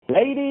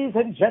Ladies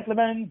and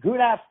gentlemen,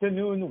 good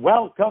afternoon.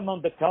 Welcome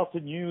on the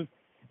Cartoon News.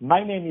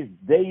 My name is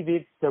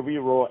David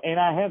Serero, and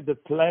I have the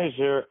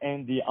pleasure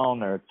and the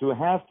honor to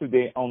have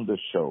today on the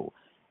show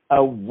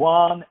a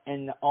one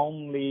and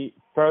only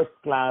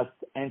first-class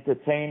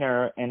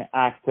entertainer and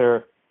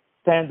actor,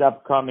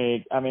 stand-up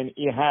comic. I mean,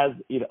 he has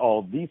it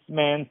all. This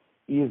man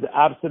is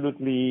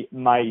absolutely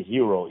my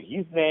hero.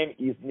 His name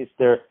is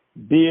Mr.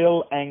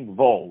 Bill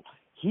Engvall.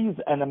 He's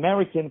an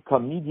American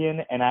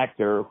comedian and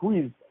actor who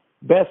is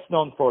best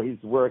known for his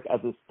work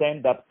as a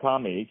stand-up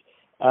comic.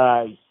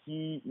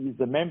 He is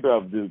a member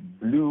of the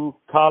Blue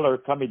Collar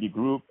Comedy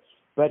Group,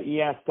 but he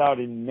has starred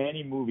in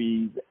many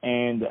movies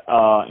and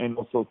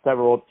also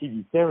several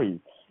TV series.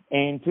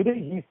 And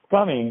today he's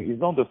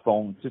on the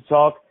phone to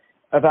talk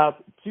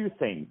about two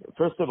things.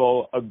 First of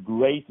all, a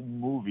great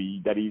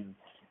movie that is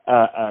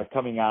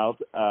coming out,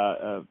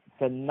 a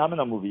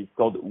phenomenal movie. It's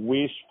called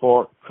Wish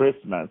for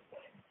Christmas,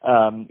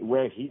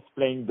 where he's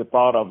playing the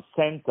part of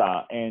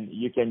Santa, and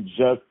you can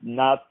just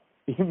not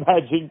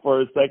imagine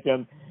for a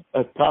second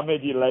a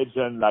comedy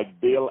legend like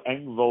Bill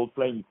Engvall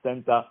playing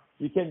Santa.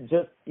 You can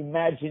just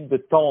imagine the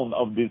tone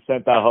of this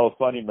Santa, how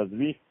funny it must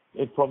be.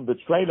 And from the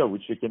trailer,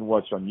 which you can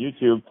watch on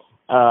YouTube,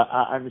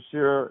 I'm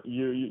sure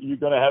you're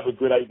going to have a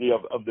good idea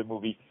of the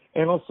movie.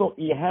 And also,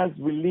 he has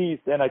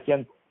released, and I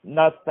can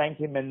not thank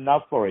him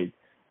enough for it,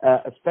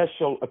 a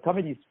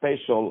comedy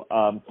special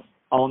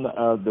on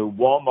the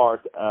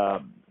Walmart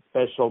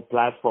special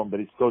platform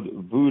that is called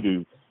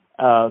Vudu.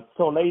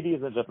 So,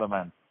 ladies and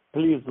gentlemen,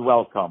 please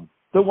welcome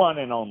the one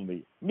and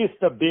only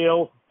Mr.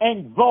 Bill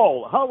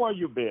Engvall. How are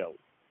you, Bill?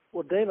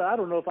 Well, David, I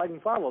don't know if I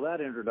can follow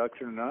that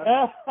introduction or not.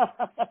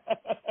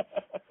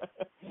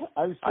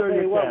 I'm sure I'll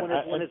tell you what,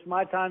 can. When it's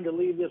my time to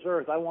leave this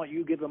earth, I want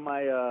you giving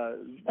my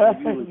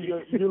eulogy.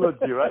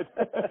 Eulogy, right?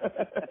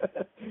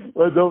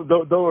 Well,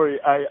 don't worry.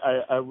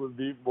 I will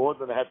be more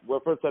than happy.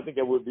 Well, first, I think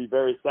I would be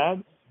very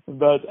sad,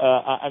 but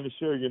I'm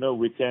sure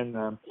we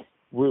can.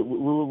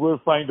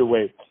 We'll find a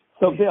way.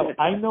 So, Bill,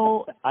 I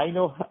know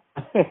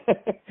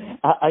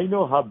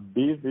how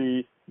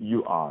busy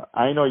you are.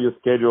 I know your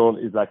schedule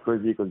is like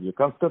crazy because you're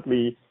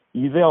constantly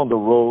either on the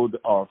road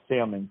or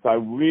filming. So I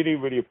really,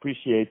 really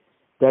appreciate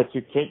that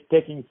you keep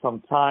taking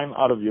some time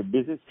out of your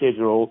busy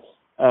schedule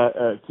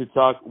to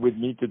talk with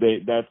me today.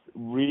 That's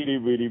really,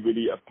 really,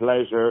 really a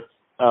pleasure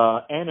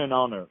and an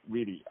honor,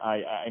 really.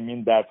 I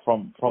mean that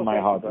from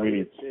my heart,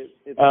 really.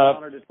 It's an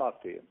honor to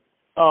talk to you.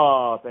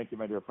 Oh, thank you,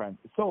 my dear friend.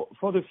 So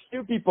for the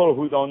few people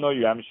who don't know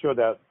you, I'm sure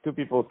there are two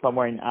people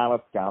somewhere in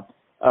Alaska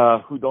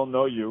who don't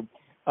know you.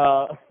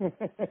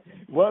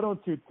 Why don't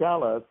you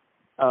tell us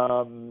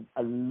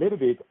a little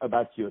bit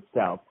about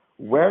yourself?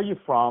 Where are you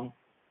from?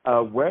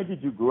 Where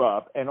did you grow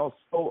up? And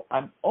also,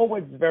 I'm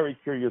always very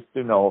curious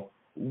to know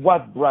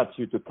what brought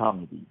you to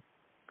comedy.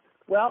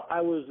 Well,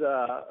 I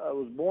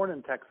was born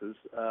in Texas,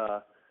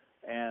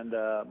 and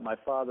my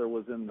father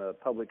was in the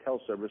public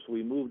health service, so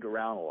we moved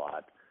around a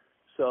lot.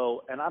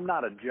 So, and I'm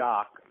not a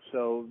jock,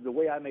 so the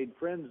way I made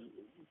friends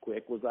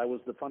quick was I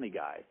was the funny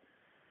guy.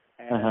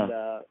 And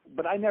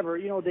but I never,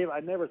 Dave,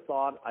 I never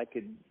thought I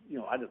could,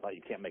 I just thought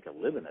you can't make a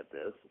living at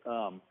this.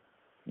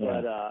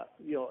 But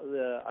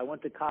I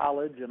went to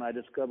college and I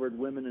discovered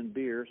women and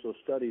beer, so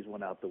studies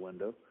went out the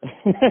window.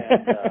 And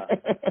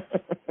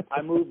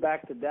I moved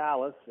back to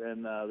Dallas,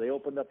 and they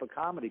opened up a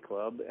comedy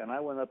club, and I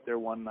went up there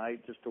one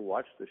night just to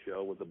watch the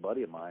show with a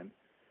buddy of mine.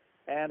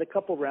 And a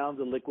couple rounds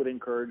of liquid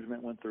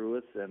encouragement went through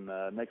us, and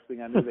next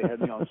thing I knew, they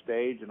had me on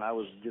stage, and I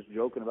was just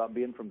joking about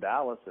being from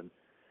Dallas, and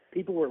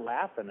people were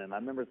laughing, and I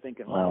remember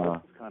thinking, wow,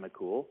 this is kind of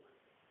cool.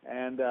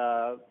 And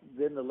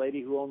then the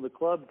lady who owned the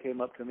club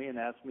came up to me and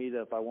asked me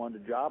if I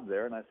wanted a job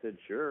there, and I said,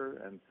 sure.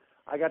 And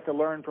I got to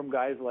learn from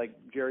guys like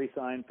Jerry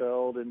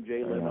Seinfeld and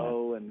Jay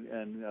Leno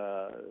and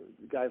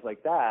guys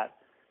like that.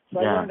 So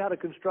I learned how to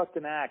construct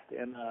an act,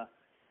 and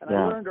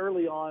I learned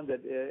early on that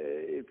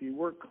if you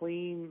work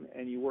clean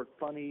and you work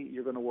funny,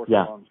 you're going to work a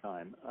long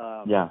time.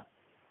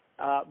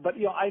 But,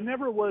 I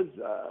never was,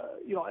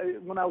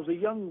 when I was a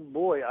young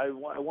boy, I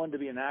wanted to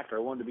be an actor. I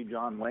wanted to be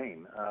John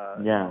Wayne.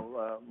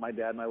 My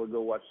dad and I would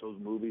go watch those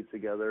movies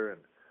together,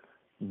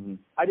 and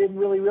I didn't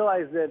really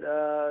realize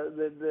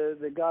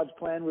that God's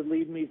plan would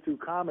lead me through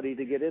comedy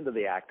to get into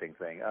the acting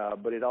thing.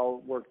 But it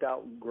all worked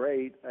out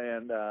great,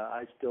 and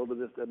I still to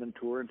this I've been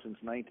touring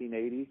since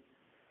 1980.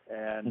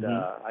 And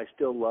I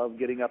still love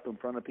getting up in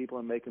front of people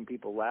and making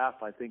people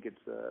laugh. I think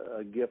it's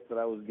a gift that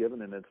I was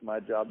given, and it's my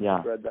job to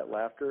spread that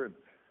laughter.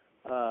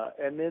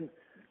 And then,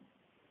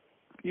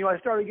 I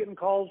started getting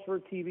calls for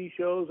TV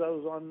shows. I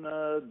was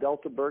on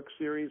Delta Burke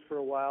series for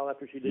a while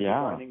after she did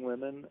Finding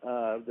Women.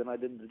 Then I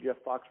did the Jeff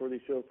Foxworthy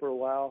show for a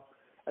while.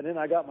 And then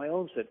I got my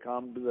own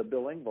sitcom, the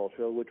Bill Engvall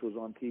Show, which was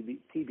on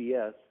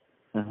TBS.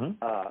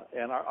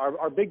 And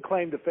our big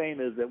claim to fame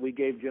is that we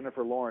gave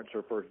Jennifer Lawrence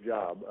her first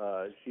job.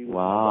 She was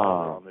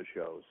on the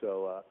show.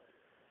 So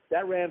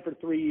that ran for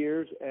 3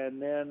 years, and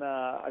then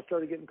I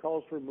started getting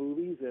calls for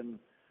movies, and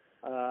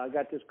I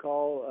got this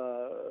call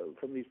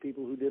from these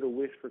people who did A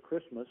Wish for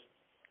Christmas,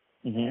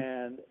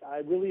 and I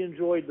really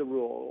enjoyed the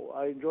role.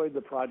 I enjoyed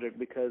the project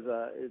because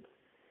it's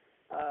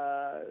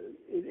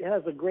it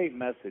has a great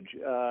message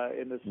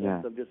in the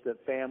sense of just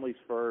that families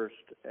first,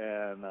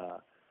 and I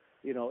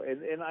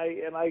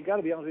got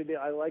to be honest with you,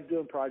 I like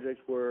doing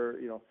projects where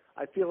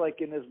I feel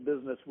like in this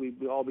business we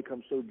all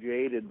become so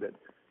jaded that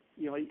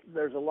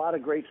there's a lot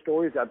of great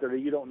stories out there that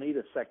you don't need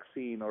a sex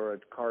scene or a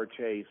car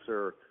chase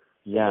or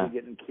somebody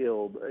getting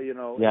killed.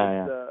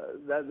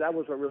 That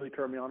was what really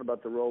turned me on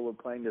about the role of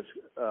playing this.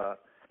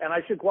 And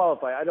I should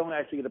qualify, I don't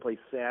actually get to play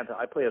Santa.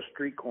 I play a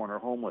street corner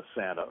homeless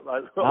Santa.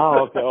 Oh,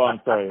 okay. Oh,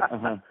 I'm sorry.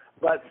 Uh-huh.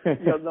 But,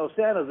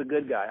 Santa's a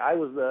good guy. I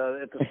was,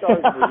 at the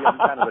start of the movie, I'm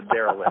kind of a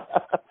derelict.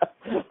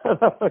 I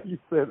love how you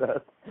say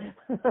that.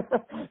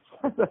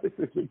 That is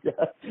a good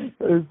guy.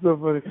 That is so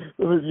funny.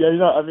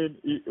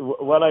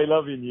 What I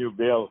love in you,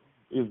 Bill,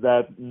 is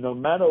that no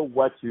matter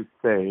what you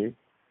say,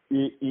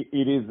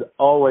 it is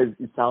always,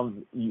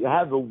 you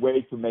have a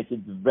way to make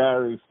it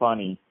very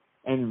funny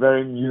and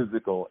very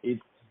musical.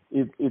 It's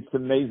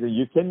amazing.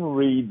 You can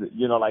read,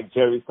 like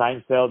Jerry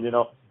Seinfeld,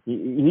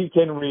 he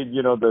can read,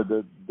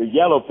 the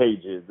yellow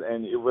pages,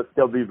 and it would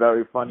still be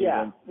very funny.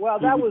 Yeah. Well,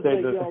 that was,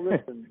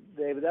 listen,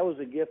 David, that was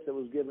a gift that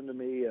was given to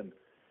me, and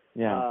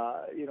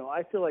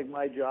I feel like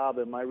my job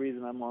and my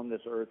reason I'm on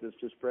this earth is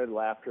to spread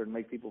laughter and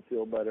make people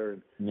feel better.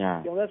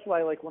 And that's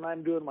why, like, when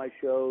I'm doing my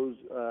shows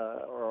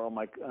or on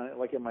my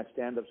like in my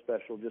stand-up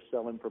special, just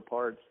selling for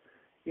parts.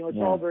 It's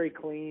all very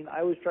clean. I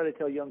always try to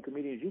tell young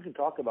comedians, you can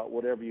talk about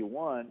whatever you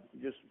want,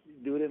 just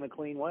do it in a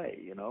clean way,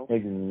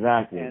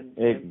 Exactly. And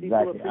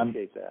people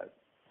appreciate that.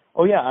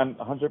 Oh yeah, I'm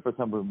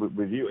 100%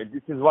 with you. And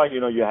this is why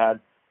you're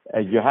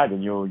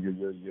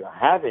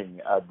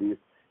having this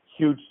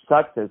huge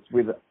success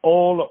with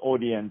all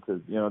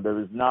audiences. There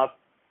is not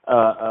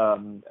you're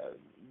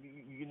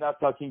not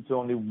talking to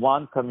only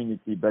one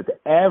community, but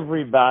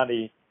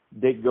everybody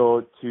they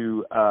go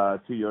to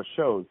your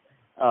shows.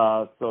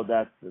 So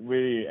that's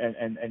really,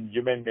 and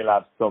you made me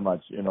laugh so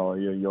much, all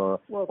your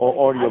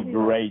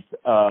great,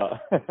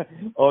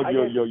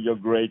 your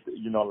great,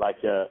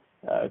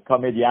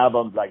 comedy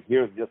albums like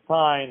Here's Your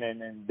Sign,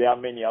 and there are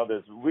many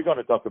others. We're going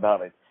to talk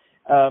about it.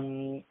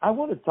 I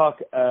want to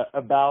talk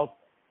about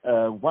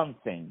one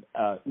thing.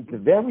 It's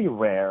very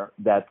rare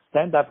that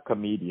stand-up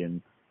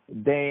comedians,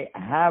 they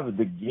have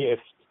the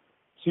gift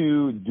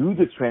to do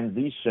the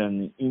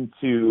transition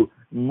into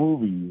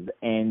movies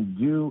and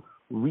do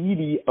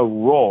really a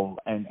role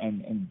and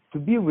to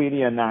be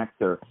really an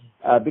actor,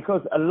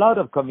 because a lot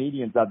of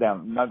comedians out there,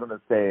 I'm not going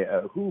to say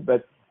who,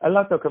 but a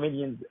lot of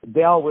comedians,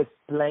 they're always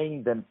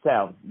playing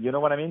themselves. You know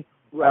what I mean?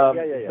 Right.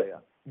 Yeah.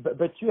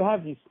 But you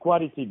have this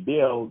quality,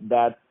 Bill,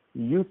 that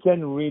you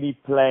can really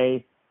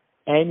play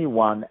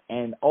anyone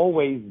and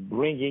always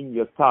bringing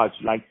your touch.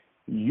 Like,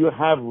 you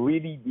have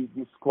really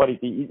this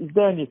quality. Is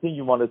there anything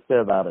you want to say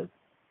about it?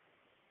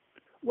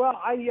 Well,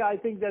 I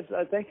think that's,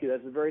 thank you.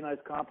 That's a very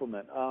nice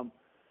compliment.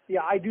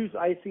 Yeah, I do.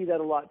 I see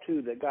that a lot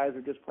too. That guys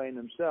are just playing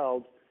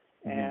themselves,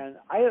 and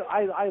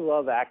I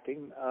love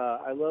acting.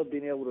 I love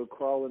being able to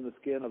crawl in the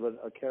skin of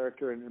a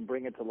character and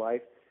bring it to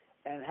life,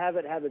 and have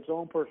it have its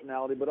own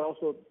personality, but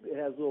also it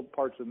has little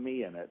parts of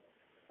me in it.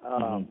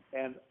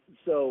 And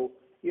so,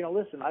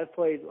 listen, I've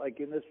played, like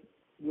in this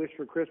Wish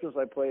for Christmas,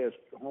 I play a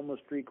homeless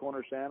street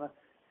corner Santa.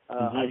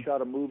 I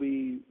shot a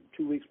movie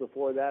 2 weeks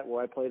before that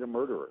where I played a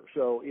murderer.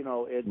 So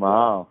it's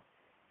wow.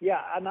 Yeah,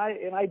 and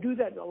I do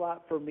that a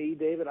lot for me,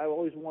 David. I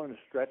always want to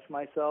stretch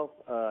myself.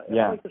 And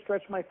I like to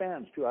stretch my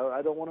fans too.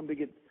 I don't want them to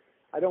get.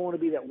 I don't want to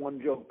be that one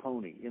joke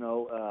pony. I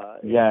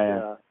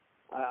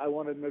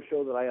want to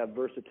show that I have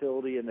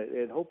versatility,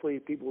 and hopefully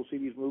people will see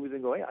these movies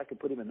and go, hey, I could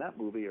put him in that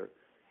movie.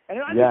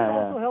 And I think it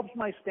also helps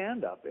my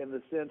stand-up in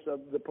the sense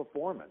of the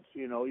performance.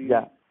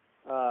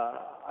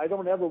 I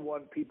don't ever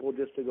want people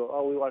just to go,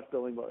 oh, we watched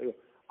Bill Engvall.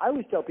 I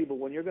always tell people,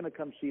 when you're going to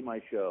come see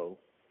my show,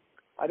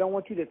 I don't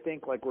want you to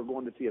think like we're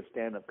going to see a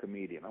stand-up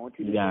comedian. I want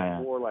you to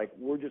think more like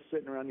we're just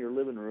sitting around your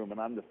living room and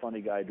I'm the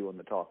funny guy doing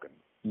the talking.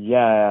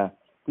 Yeah.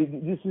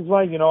 This is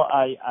why,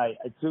 I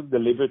took the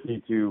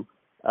liberty to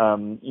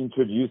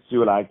introduce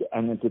you like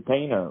an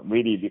entertainer,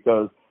 really,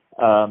 because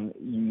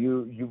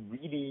you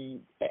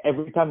really,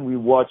 every time we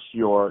watch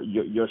your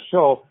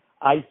show,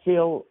 I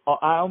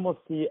almost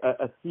see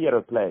a theater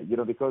play,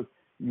 because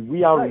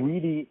we are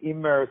really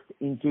immersed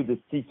into the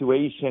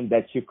situation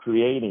that you're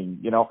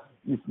creating,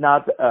 It's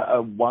not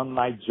a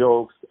one-night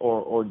jokes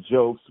or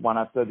jokes one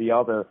after the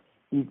other.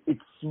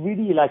 It's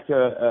really like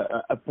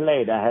a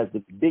play that has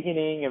the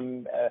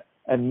beginning,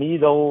 a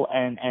middle,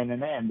 and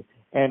an end.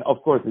 And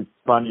of course, it's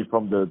funny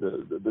from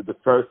the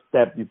first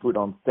step you put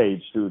on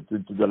stage to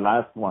the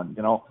last one.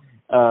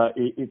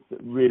 It's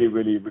really,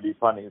 really, really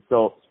funny.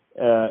 So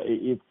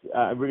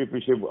I really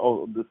appreciate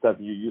all the stuff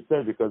you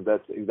said, because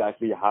that's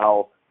exactly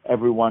how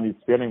everyone is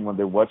feeling when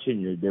they're watching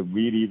you. They're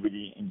really,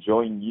 really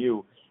enjoying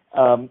you.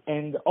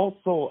 And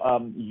also,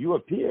 you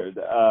appeared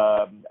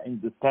in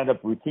the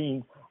stand-up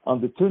routine on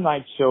the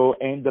Tonight Show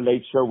and the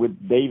Late Show with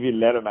David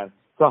Letterman.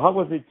 So how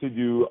was it to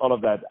do all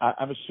of that?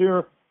 I'm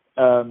sure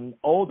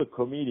all the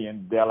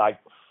comedians, they're like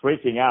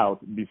freaking out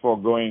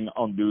before going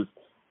on those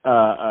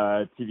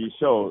TV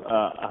shows.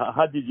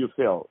 How did you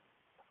feel?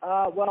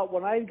 Well,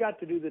 when I got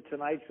to do the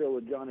Tonight Show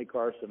with Johnny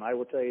Carson, I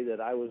will tell you that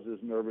I was as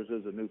nervous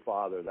as a new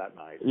father that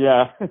night.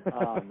 Yeah.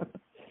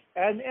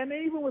 And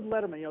even with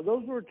Letterman, you know,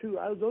 those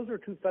are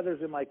two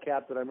feathers in my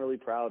cap that I'm really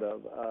proud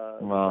of. Wow.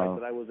 The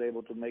fact that I was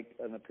able to make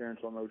an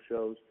appearance on those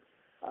shows.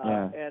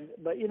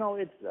 But you know,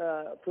 it's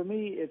for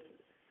me, it's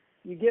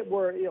you get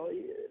where, you know,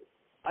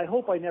 I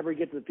hope I never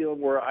get to the feeling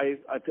where I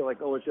feel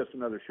like, oh, it's just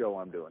another show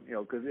I'm doing, you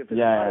know, because if it's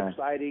not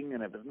exciting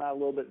and if it's not a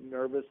little bit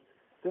nervous,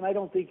 then I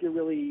don't think you're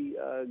really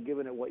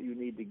giving it what you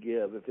need to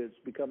give. If it's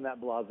become that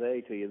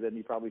blasé to you, then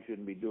you probably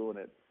shouldn't be doing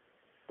it.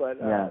 But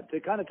to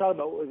kind of talk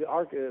about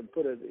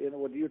put it in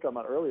what you were talking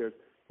about earlier,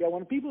 yeah,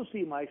 when people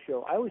see my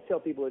show, I always tell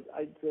people,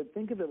 I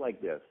think of it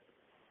like this.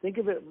 Think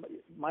of it,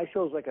 my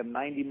show is like a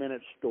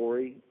 90-minute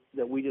story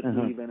that we just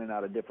weave in and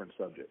out of different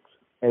subjects.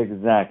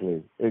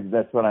 Exactly.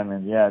 That's what I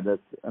meant. Yeah,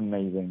 that's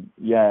amazing.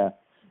 Yeah.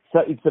 So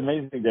it's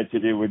amazing that you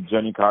did with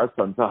Johnny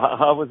Carson. So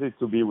how was it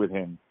to be with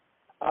him?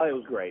 Oh, it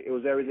was great. It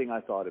was everything I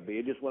thought it'd be.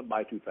 It just went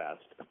by too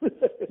fast.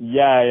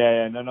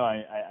 Yeah. No,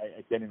 I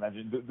can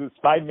imagine. Those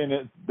 5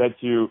 minutes that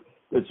you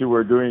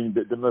were doing,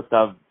 they must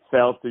have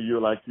felt to you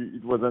like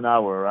it was an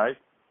hour, right?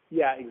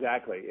 Yeah,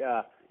 exactly.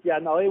 Yeah,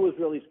 no, it was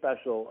really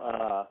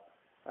special.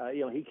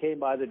 You know, he came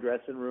by the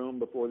dressing room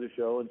before the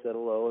show and said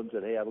hello and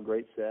said, "Hey, have a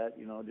great set.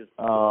 You know, just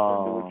do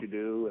what you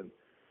do." And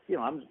you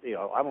know,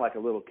 I'm like a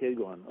little kid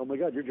going, "Oh my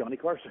God, you're Johnny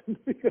Carson."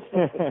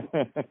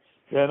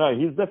 Yeah, no,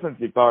 he's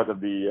definitely part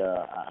of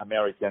the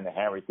American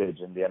heritage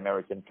and the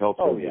American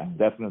culture. Oh yeah,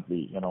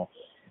 definitely. You know.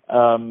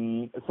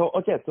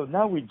 So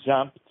now we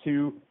jump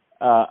to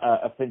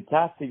a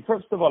fantastic.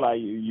 First of all,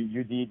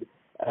 you did.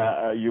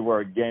 You were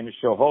a game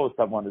show host.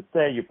 I want to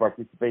say you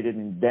participated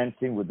in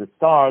Dancing with the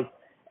Stars.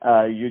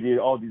 You did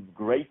all these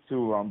great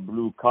tour on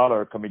Blue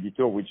Collar Comedy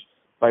Tour, which,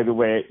 by the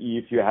way,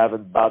 if you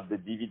haven't bought the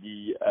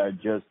DVD,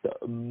 just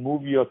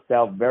move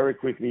yourself very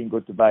quickly and go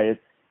to buy it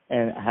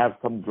and have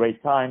some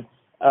great time.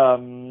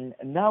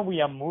 Now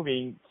we are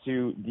moving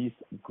to this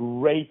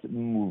great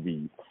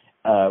movie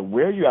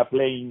where you are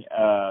playing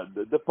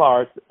the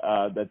part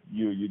that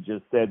you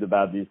just said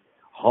about this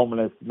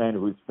homeless man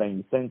who is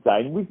playing Santa.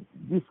 And we're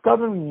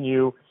discovering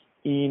you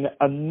in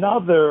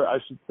another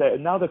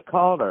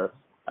color.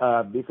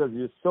 Because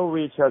you're so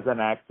rich as an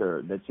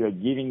actor that you're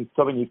giving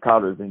so many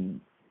colors in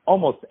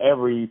almost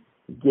every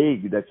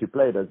gig that you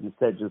played. As you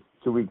said just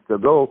 2 weeks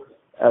ago,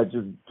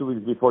 just 2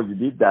 weeks before you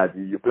did that,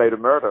 you played a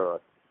murderer.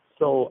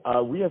 So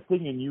we are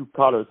seeing a new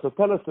color. So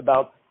tell us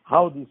about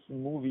how this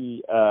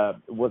movie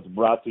was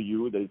brought to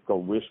you, that is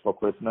called Wish for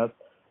Christmas.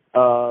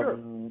 Sure.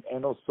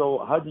 And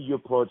also, how did you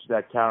approach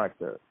that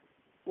character?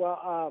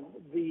 Well,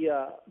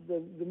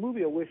 the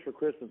movie A Wish for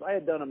Christmas, I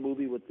had done a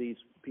movie with these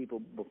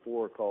people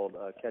before called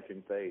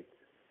Catching Faith.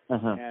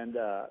 And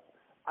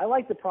I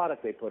like the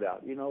product they put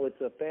out. You know,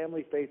 it's a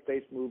family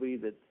faith-based movie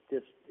that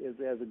just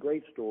has a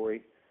great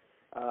story.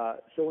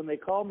 So when they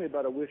called me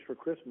about A Wish for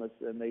Christmas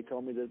and they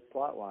told me the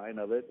plot line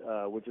of it,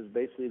 which is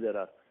basically that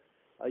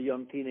a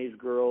young teenage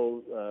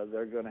girl,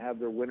 they're going to have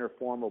their winter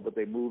formal, but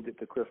they moved it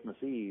to Christmas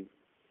Eve.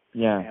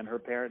 Yeah. And her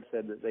parents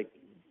said that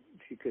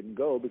she couldn't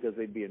go because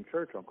they'd be in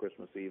church on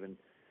Christmas Eve. And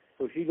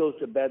so she goes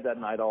to bed that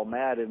night all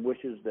mad and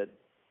wishes that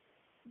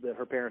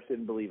her parents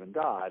didn't believe in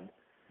God.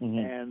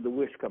 And the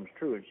wish comes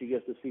true, and she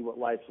gets to see what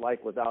life's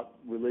like without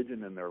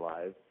religion in their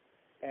lives.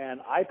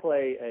 And I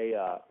play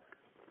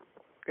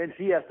and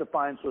she has to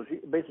find,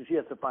 she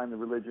has to find the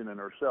religion in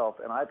herself,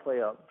 and I play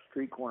a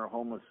street corner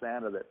homeless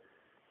Santa that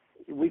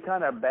we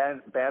kind of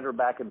banter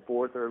back and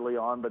forth early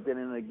on, but then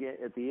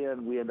at the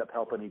end we end up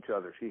helping each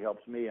other. She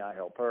helps me, I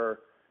help her.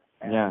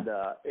 And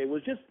it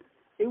was just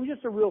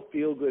a real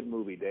feel-good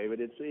movie, David.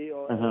 It's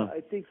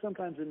I think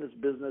sometimes in this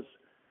business,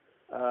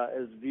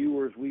 as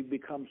viewers, we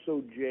become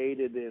so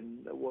jaded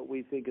in what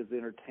we think is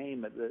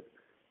entertainment that,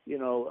 you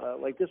know,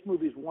 like this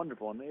movie's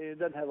wonderful, and it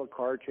doesn't have a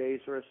car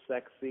chase or a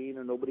sex scene,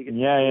 or nobody gets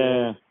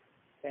killed.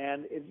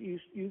 And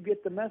you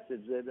get the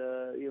message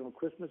that you know,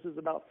 Christmas is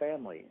about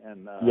family,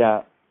 and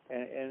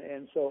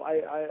so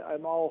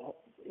I'm all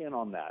in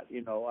on that.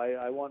 You know,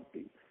 I want.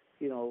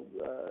 You know,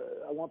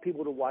 I want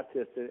people to watch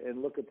this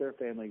and look at their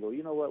family and go,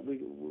 you know what, we're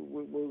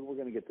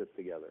going to get this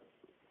together.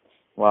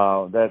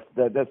 Wow, that's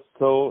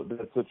so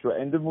true.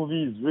 And the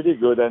movie is really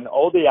good, and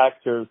all the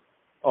actors,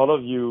 all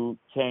of you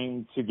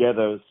came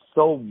together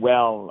so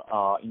well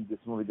in this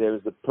movie. There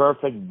is a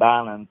perfect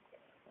balance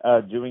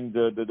during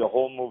the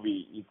whole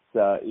movie.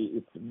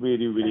 It's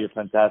really a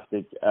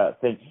fantastic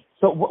thing.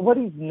 So what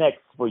is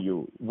next for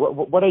you?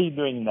 What are you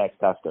doing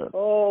next after?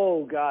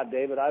 Oh God,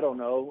 David, I don't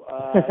know.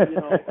 You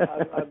know,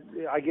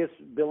 I guess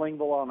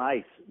Billingville on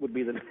Ice would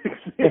be the next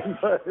thing.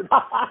 But,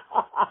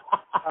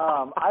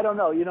 I don't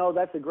know. You know,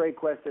 that's a great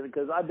question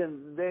because I've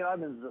been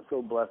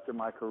so blessed in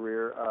my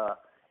career,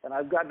 and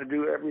I've gotten to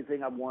do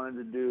everything I've wanted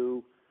to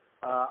do.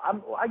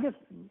 I guess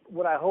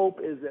what I hope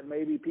is that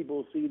maybe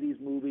people see these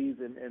movies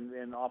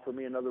and offer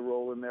me another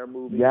role in their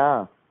movie.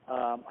 Yeah.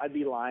 I'd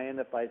be lying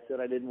if I said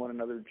I didn't want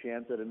another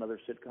chance at another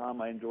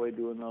sitcom. I enjoy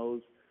doing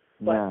those.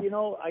 But, Yeah. you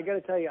know, I got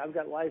to tell you, I've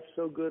got life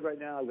so good right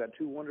now. I've got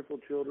 2 wonderful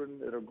children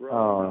that are grown.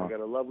 Oh. I've got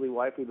a lovely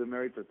wife. We've been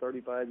married for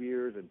 35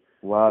 years. And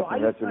Wow, so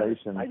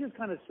congratulations. I just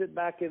kind of sit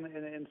back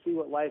and see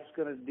what life's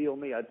going to deal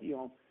me. I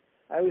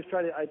always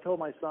I told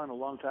my son a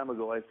long time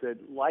ago, I said,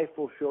 life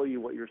will show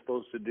you what you're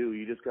supposed to do.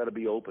 You just got to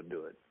be open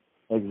to it.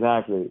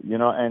 Exactly. You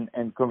know,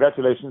 and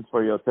congratulations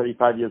for your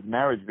 35 years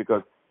marriage,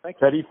 because Thank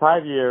you.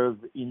 35 years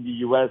in the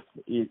U.S.,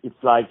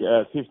 it's like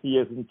 50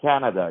 years in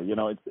Canada. You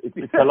know,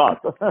 it's a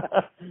lot.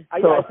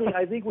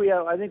 I think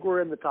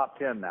we're in the top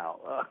 10 now.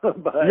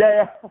 But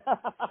yeah.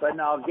 but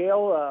now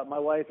Gail, my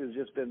wife, has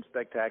just been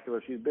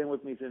spectacular. She's been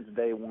with me since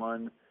day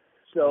one.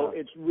 So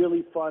it's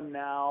really fun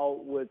now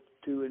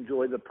to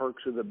enjoy the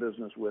perks of the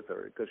business with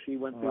her, because she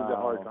went through the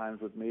hard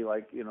times with me,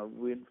 like, you know,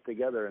 we went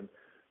together. And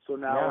so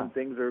now when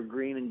things are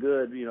green and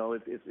good, you know,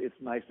 it's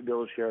nice to be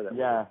able to share that with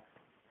her.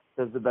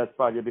 That's the best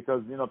part,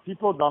 because, you know,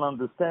 people don't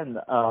understand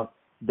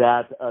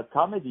that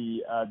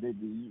comedy,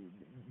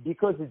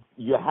 because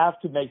you have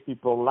to make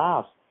people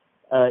laugh,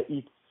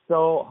 it's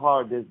so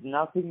hard. There's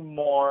nothing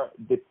more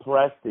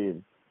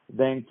depressive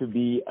than to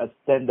be a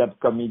stand-up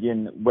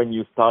comedian when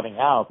you're starting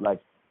out.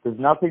 Like, there's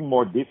nothing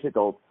more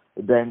difficult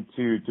than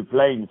to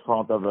play in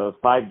front of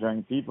 5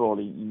 drunk people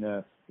in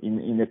a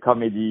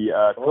comedy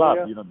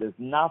club. You know, there's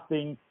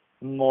nothing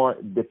more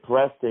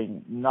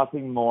depressing,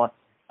 nothing more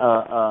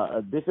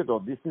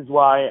difficult. This is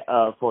why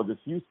for the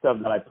few stuff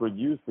that I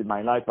produced in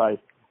my life,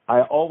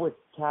 I always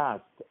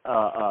cast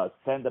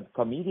stand-up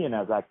comedian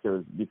as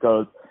actors,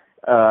 because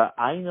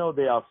I know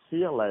they are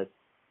fearless.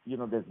 You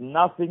know, there's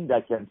nothing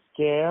that can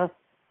scare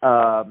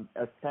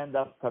a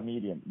stand-up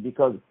comedian,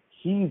 because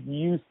he's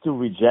used to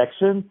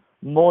rejection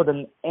more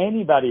than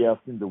anybody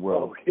else in the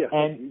world. Oh, yeah,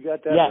 and you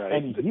got that right.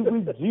 And he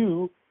will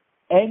do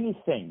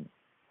anything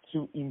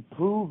to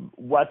improve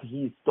what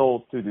he's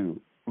told to do,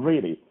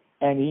 really.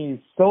 And he's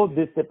so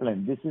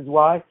disciplined. This is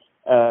why,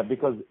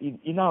 because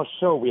in our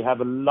show, we have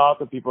a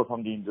lot of people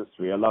from the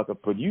industry, a lot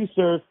of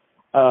producers,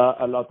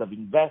 a lot of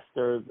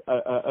investors,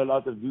 a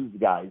lot of those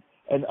guys,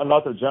 and a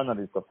lot of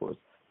journalists, of course.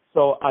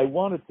 So I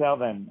want to tell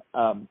them,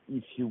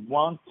 if you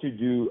want to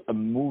do a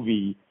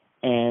movie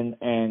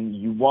and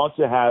you want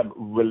to have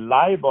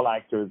reliable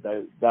actors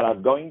that are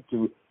going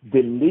to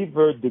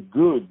deliver the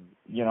goods,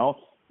 you know,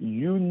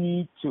 you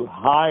need to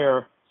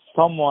hire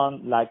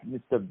someone like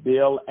Mr.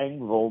 Bill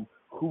Engvall,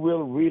 who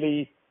will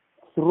really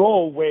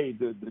throw away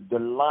the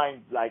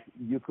lines like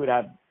you could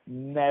have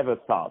never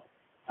thought.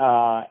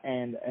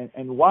 And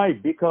why?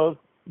 Because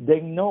they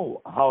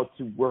know how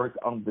to work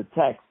on the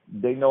text.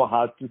 They know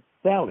how to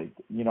sell it,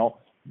 you know,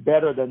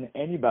 better than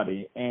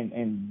anybody.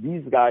 And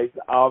these guys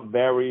are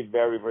very,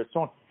 very, very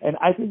strong. And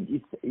I think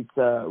it's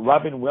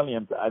Robin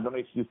Williams. I don't know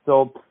if you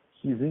saw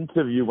his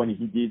interview when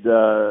he did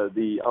on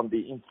the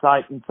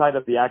inside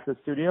of the Actors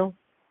Studio.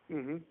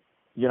 Mm-hmm.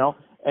 You know,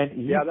 and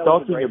he's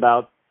talking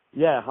about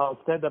how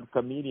stand-up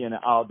comedians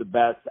are the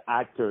best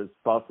actors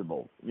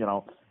possible. You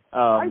know,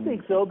 I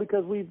think so,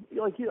 because I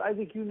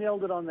think you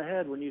nailed it on the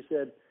head when you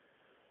said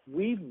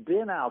we've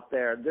been out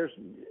there. There's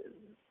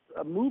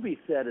a movie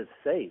set is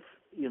safe.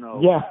 You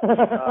know. Yeah.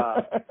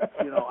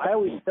 You know, I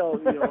always tell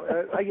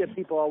I get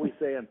people always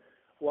saying,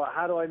 "Well,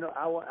 how do I know?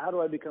 How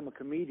do I become a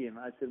comedian?"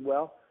 I said,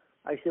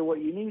 what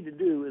you need to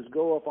do is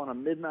go up on a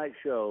midnight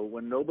show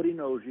when nobody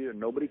knows you and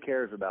nobody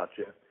cares about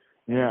you.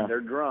 Yeah. And they're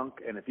drunk,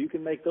 and if you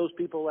can make those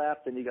people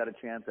laugh, then you got a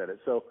chance at it.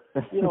 So,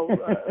 you know,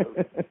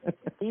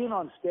 being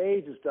on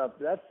stage and stuff,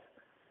 that's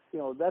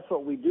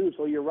what we do.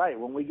 So you're right.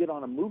 When we get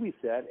on a movie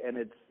set, and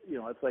it's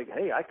like,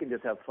 hey, I can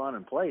just have fun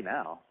and play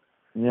now.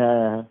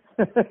 Yeah,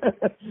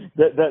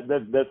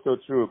 that's so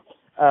true.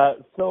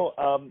 So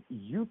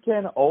you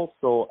can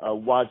also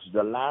watch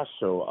the last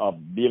show of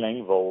Bill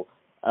Engvall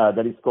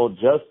that is called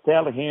 "Just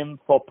Tell Him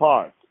for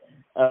Part."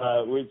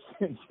 Which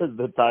just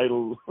the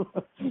title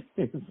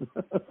is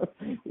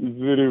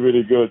really,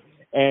 really good.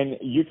 And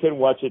you can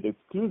watch it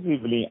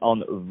exclusively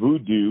on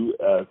Vudu.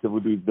 So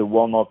Vudu is the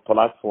Walmart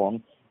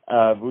platform.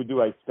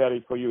 Vudu, I spell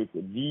it for you. It's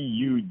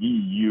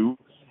VUDU.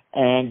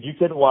 And you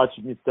can watch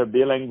Mr.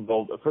 Bill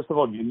Engvall. First of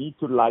all, you need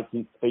to like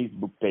his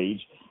Facebook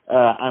page.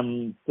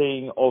 I'm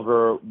saying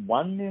over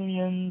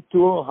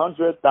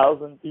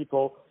 1,200,000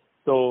 people.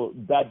 So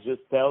that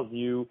just tells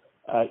you,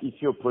 if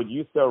you're a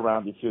producer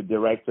around, if you're a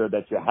director,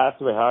 that you have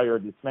to hire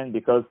this man,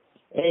 because,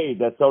 hey,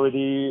 that's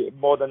already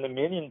more than 1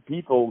 million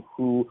people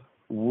who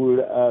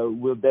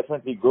will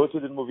definitely go to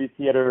the movie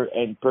theater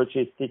and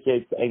purchase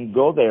tickets and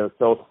go there.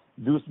 So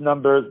those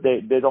numbers,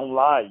 they don't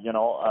lie, you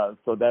know.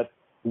 So that's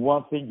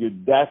one thing you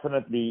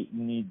definitely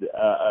need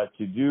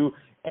to do.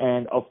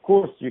 And, of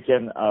course, you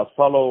can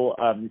follow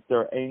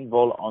Mr.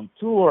 Engvall on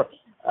tour,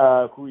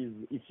 who is,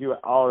 if you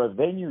are a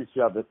venue, if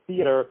you have a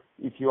theater,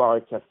 if you are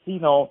a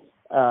casino,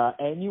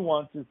 and you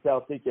want to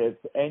sell tickets,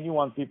 and you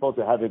want people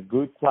to have a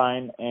good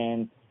time,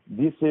 and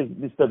this is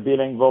Mr. Bill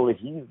Engvall.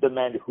 He's the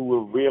man who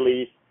will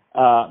really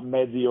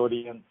make the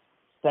audience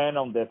stand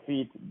on their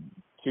feet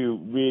to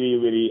really,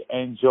 really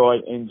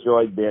enjoy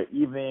their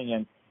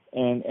evening.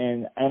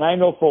 And I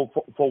know for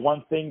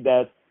one thing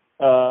that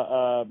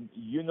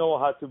you know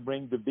how to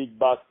bring the big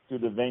bucks to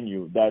the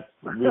venue. That's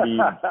really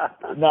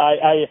no,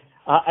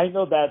 I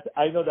know that.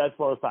 I know that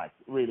for a fact,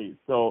 really.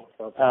 So,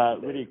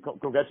 really,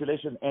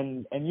 congratulations.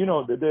 And you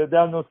know, there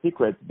are no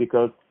secrets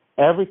because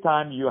every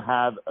time you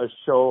have a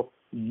show,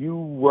 you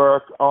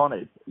work on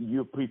it,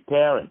 you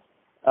prepare it.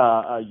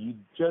 You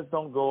just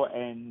don't go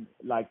and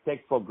like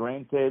take for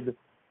granted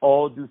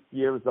all those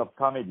years of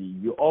comedy.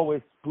 You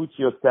always put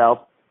yourself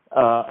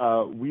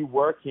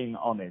reworking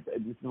on it.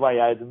 This is why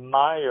I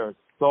admire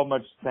so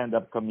much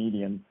stand-up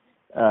comedians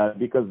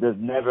because there's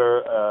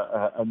never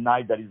a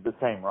night that is the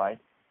same, right?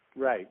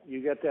 Right.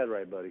 You got that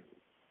right, buddy.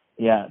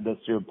 Yeah, that's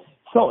true.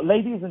 So,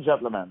 ladies and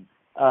gentlemen,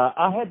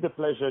 I had the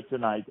pleasure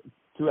tonight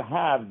to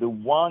have the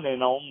one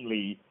and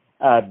only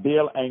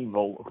Bill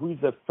Engvall, who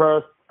is a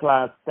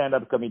first-class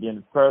stand-up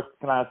comedian,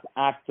 first-class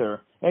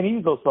actor, and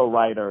he's also a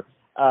writer.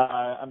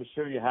 I'm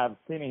sure you have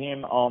seen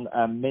him on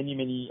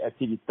many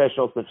TV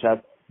specials such as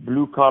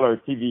Blue Collar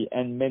TV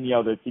and many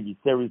other TV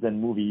series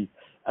and movies.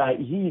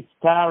 He is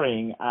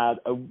starring at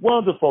a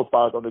wonderful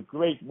part of a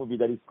great movie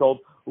that is called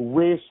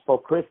Wish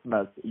for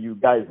Christmas. You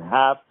guys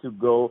have to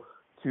go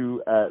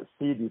to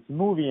see this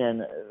movie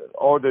and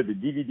order the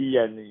DVD,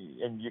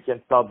 and you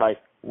can start by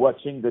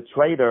watching the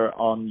trailer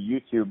on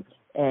YouTube.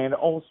 And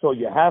also,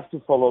 you have to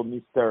follow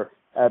Mr.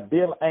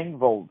 Bill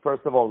Engvall.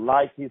 First of all,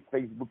 like his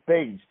Facebook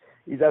page.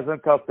 It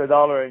doesn't cost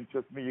 $1, and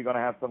trust me, you're going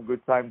to have some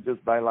good time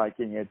just by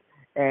liking it.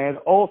 And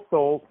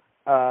also,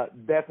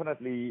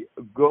 definitely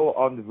go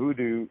on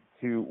Vudu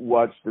to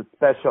watch the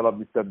special of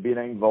Mr. Bill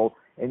Engvall.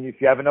 And if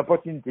you have an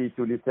opportunity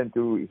to listen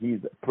to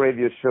his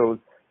previous shows,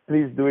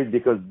 please do it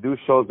because those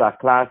shows are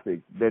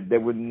classics. They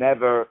would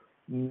never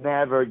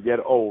get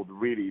old,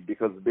 really,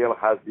 because Bill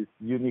has this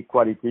unique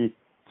quality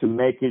to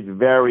make it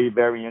very,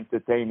 very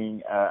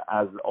entertaining,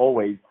 as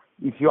always.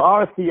 If you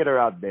are a theater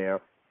out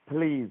there,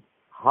 please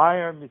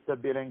hire Mr.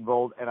 Bill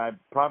Engvall, and I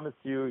promise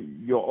you,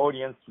 your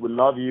audience will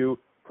love you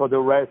for the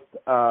rest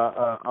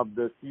of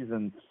the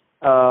season.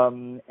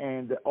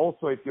 And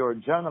also, if you're a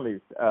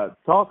journalist,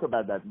 talk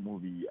about that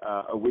movie,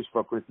 A Wish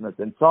for Christmas,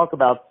 and talk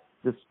about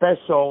the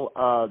special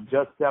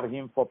Just Tell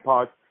Him for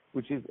Parts,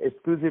 which is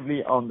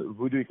exclusively on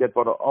Vudu. You can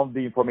put all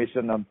the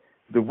information on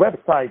the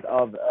website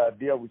of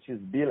Bill, which is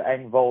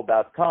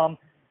billengvall.com.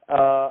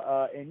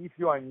 And if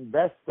you are an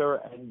investor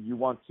and you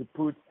want to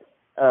put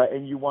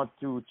and you want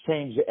to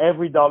change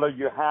every dollar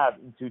you have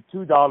into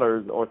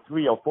 $2 or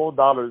 $3 or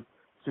 $4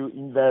 to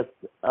invest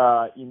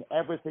in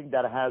everything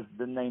that has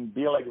the name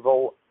Bill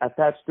Engvall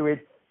attached to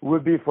it, will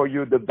be for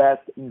you the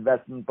best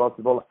investment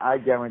possible. I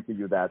guarantee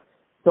you that.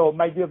 So,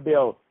 my dear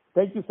Bill,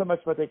 thank you so much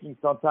for taking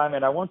some time.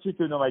 And I want you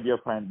to know, my dear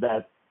friend,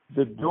 that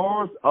the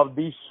doors of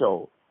this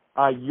show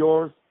are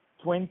yours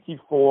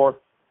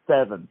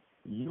 24/7.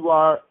 You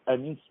are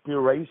an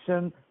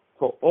inspiration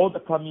for all the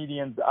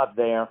comedians out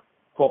there,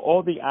 for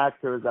all the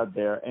actors out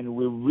there, and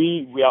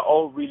we are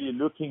all really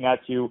looking at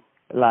you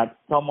like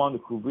someone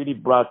who really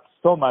brought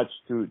so much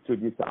to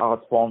this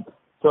art form.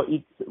 So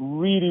it's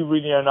really,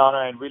 really an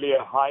honor and really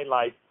a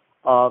highlight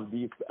of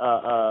this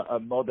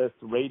modest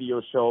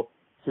radio show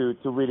to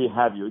really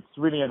have you. It's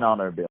really an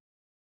honor, Bill.